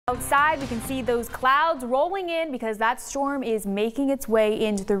Outside, we can see those clouds rolling in because that storm is making its way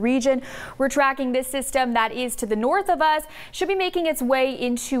into the region. We're tracking this system that is to the north of us, should be making its way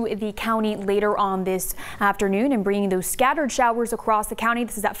into the county later on this afternoon and bringing those scattered showers across the county.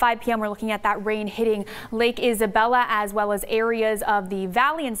 This is at 5 p.m. We're looking at that rain hitting Lake Isabella as well as areas of the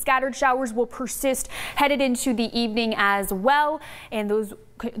valley, and scattered showers will persist headed into the evening as well. And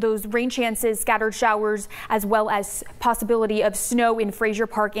those rain chances, scattered showers, as well as possibility of snow in Frazier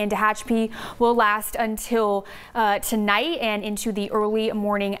Park and Tehachapi will last until tonight and into the early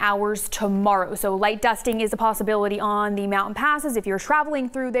morning hours tomorrow. So light dusting is a possibility on the mountain passes. If you're traveling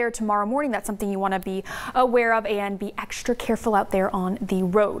through there tomorrow morning, that's something you want to be aware of and be extra careful out there on the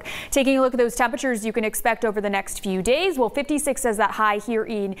road. Taking a look at those temperatures you can expect over the next few days. Well, 56 as that high here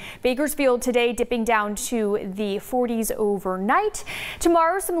in Bakersfield today, dipping down to the 40s overnight.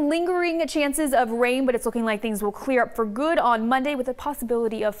 Tomorrow, some lingering chances of rain, but it's looking like things will clear up for good on Monday with a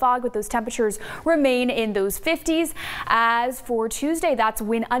possibility of fog, with those temperatures remain in those 50s. As for Tuesday, that's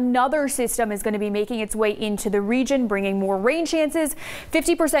when another system is going to be making its way into the region, bringing more rain chances.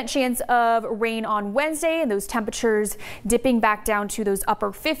 50% chance of rain on Wednesday, and those temperatures dipping back down to those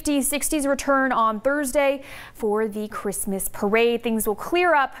upper 50s. 60s return on Thursday for the Christmas parade. Things will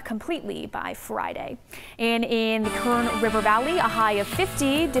clear up completely by Friday. And in the Kern River Valley, a high of 50,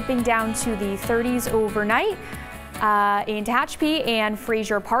 dipping down to the 30s overnight. In Tehachapi and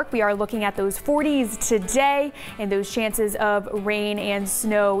Frazier Park, we are looking at those 40s today, and those chances of rain and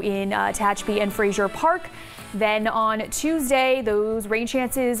snow in Tehachapi and Frazier Park. Then on Tuesday, those rain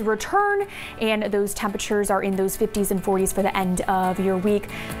chances return, and those temperatures are in those 50s and 40s for the end of your week.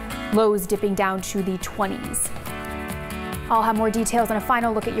 Lows dipping down to the 20s. I'll have more details and a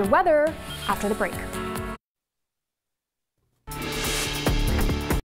final look at your weather after the break.